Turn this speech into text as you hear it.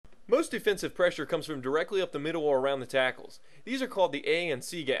Most defensive pressure comes from directly up the middle or around the tackles. These are called the A and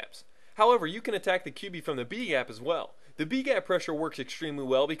C gaps. However, you can attack the QB from the B gap as well. The B gap pressure works extremely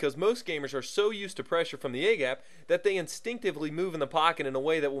well because most gamers are so used to pressure from the A gap that they instinctively move in the pocket in a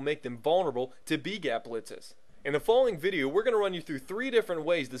way that will make them vulnerable to B gap blitzes. In the following video, we're going to run you through 3 different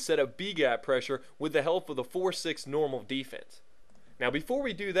ways to set up B gap pressure with the help of the 4-6 normal defense. Now before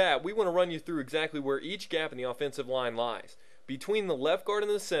we do that, we want to run you through exactly where each gap in the offensive line lies. Between the left guard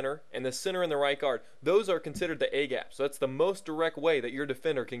and the center and the right guard, those are considered the A gaps. So that's the most direct way that your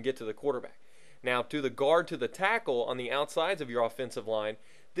defender can get to the quarterback. Now to the guard to the tackle on the outsides of your offensive line,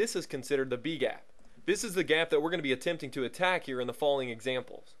 this is considered the B gap. This is the gap that we're going to be attempting to attack here in the following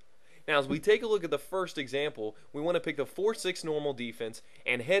examples. Now as we take a look at the first example, we want to pick the 4-6 normal defense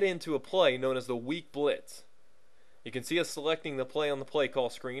and head into a play known as the weak blitz. You can see us selecting the play on the play call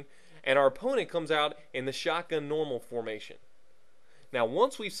screen, and our opponent comes out in the shotgun normal formation. Now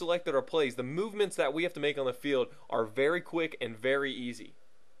once we've selected our plays, the movements that we have to make on the field are very quick and very easy.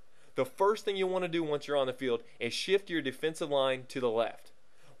 The first thing you want to do once you're on the field is shift your defensive line to the left.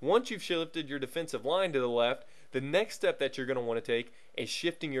 Once you've shifted your defensive line to the left, the next step that you're going to want to take is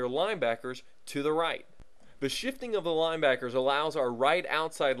shifting your linebackers to the right. The shifting of the linebackers allows our right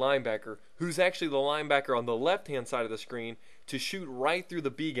outside linebacker, who's actually the linebacker on the left-hand side of the screen, to shoot right through the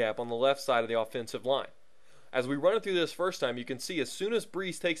B gap on the left side of the offensive line. As we run it through this first time, you can see as soon as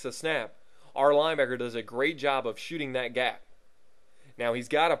Breeze takes the snap, our linebacker does a great job of shooting that gap. Now he's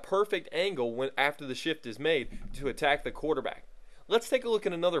got a perfect angle after the shift is made to attack the quarterback. Let's take a look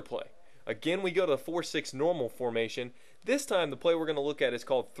at another play. Again, we go to the 4-6 normal formation. This time the play we're going to look at is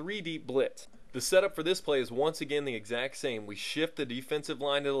called 3 deep blitz. The setup for this play is once again the exact same. We shift the defensive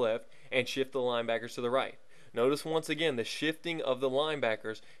line to the left and shift the linebackers to the right. Notice once again the shifting of the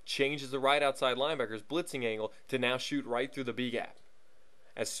linebackers changes the right outside linebacker's blitzing angle to now shoot right through the B gap.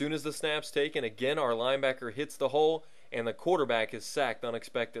 As soon as the snap's taken, again our linebacker hits the hole and the quarterback is sacked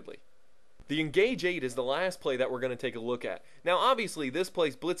unexpectedly. The Engage 8 is the last play that we're going to take a look at. Now obviously this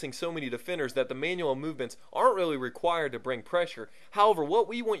play's blitzing so many defenders that the manual movements aren't really required to bring pressure. However, what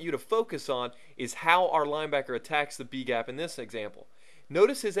we want you to focus on is how our linebacker attacks the B gap in this example.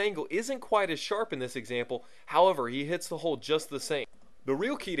 Notice his angle isn't quite as sharp in this example, however he hits the hole just the same. The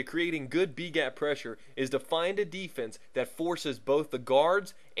real key to creating good B-gap pressure is to find a defense that forces both the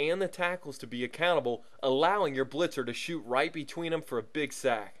guards and the tackles to be accountable, allowing your blitzer to shoot right between them for a big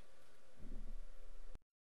sack.